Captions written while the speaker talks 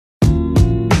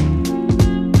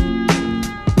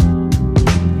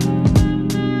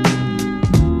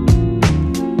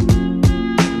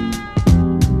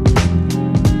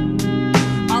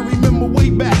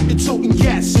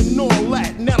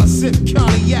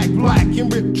back black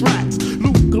and rip tracks.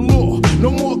 Loot galore,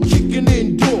 no more kicking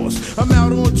indoors. I'm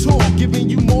out on tour, giving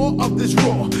you more of this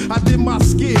raw. I did my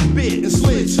skid bit and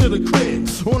slid to the crib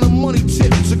on a money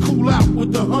tip to cool out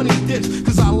with the honey dips.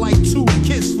 Cause I like to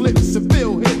kiss lips and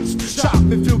feel hips. Chop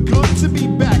and feel good to be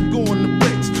back on the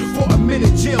bricks. For a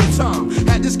minute jail time,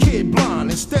 had this kid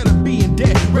blind. Instead of being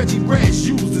dead, Reggie Reg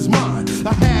used his mind.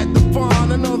 I had to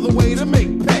find another way to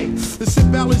make pay. To sip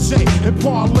Alizé and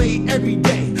parlay every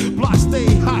day. Block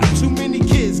stay hot, too many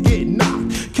kids get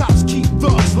knocked. Cops keep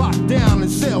thugs locked down in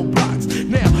cell blocks.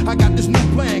 Now I got this new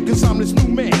plan, cause I'm this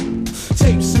new man.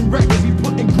 Tapes and records, be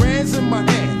putting grands in my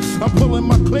hand. I'm pulling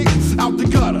my clique out the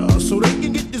gutter so they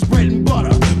can get this bread and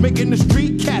butter. Making the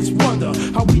street cats wonder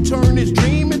how we turn this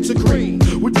dream into cream.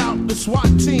 Without the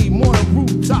SWAT team on the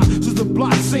rooftop to the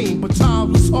block scene. But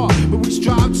times was hard, but we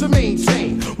strive to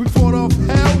maintain. We fought off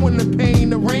hell when the pain,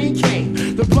 the rain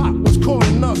came. The block was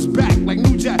calling us back like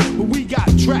New Jack, but we got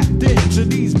trapped into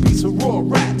these beats of raw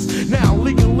rats. Now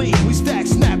legally we stack,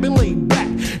 snap, and lay back.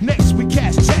 Next we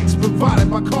cash checks provided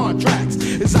by contracts.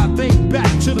 As I think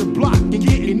back to the block and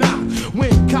getting knocked,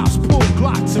 when cops pull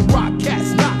Glocks and rock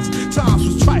cats knots. Times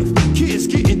was trife, kids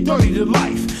getting 30 to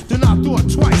life. Then I thought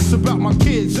twice about my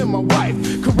kids and my wife.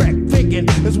 Correct thinking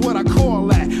is what I call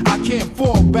that. I can't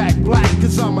fall back black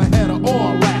cause I'm ahead of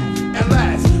all that. At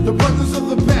last, the brothers of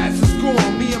the past is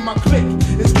gone. Me and my clique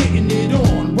is getting it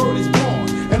on. Word is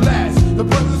born. At last, the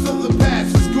brothers of the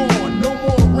past is gone. No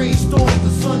more rainstorms, the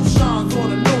sun shines on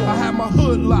the north. I had my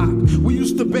hood locked. We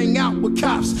used to bang out with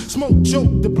cops. Smoke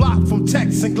joke the block from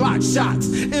texts and Glock shots.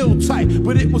 Ill type,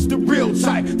 but it was the real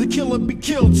type. The killer be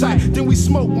killed type. Then we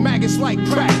smoke maggots like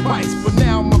crack bites. But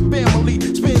now my family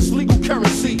spends legal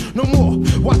currency. No more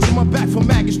watching my back for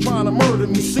maggots trying to murder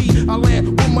me. See, I land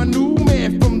with my new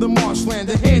man from the marshland,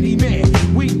 the handyman.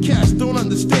 We cats don't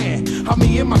understand how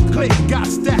me and my clique got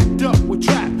stacked up with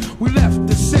trap. We left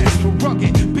the sets for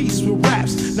rugged beasts with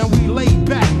raps. Now we lay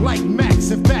back like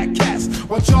Max and fat cats,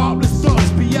 while jobless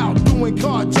thugs be out doing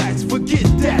carjacks. Forget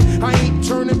that, I ain't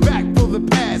turning back for the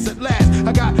past. At last,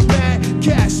 I got mad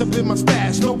cash up in my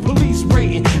stash. No police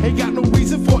raiding, ain't got no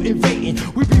reason for invading.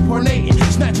 We be parnating,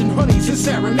 snatching honeys and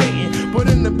serenading. But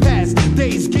in the past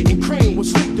days, getting cream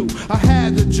was lethal. I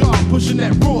had the job pushing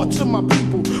that raw to my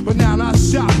people. But now I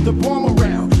shop the bomb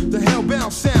around. The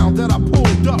hellbound sound that I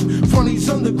pulled up from these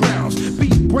undergrounds.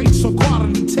 Beat breaks on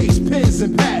quality taste, pens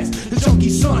and pads. The junkie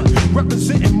son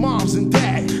representing moms and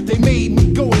dad. They made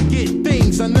me go and get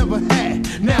things I never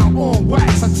had. Now on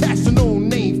wax, attached to no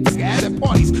name. At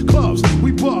parties, clubs,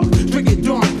 we bug, drinking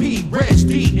Don P, Reg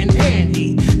D, and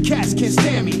Andy. Cats can't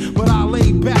stand me, but I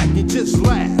lay back and just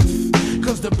laugh.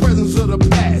 Cause the presence of the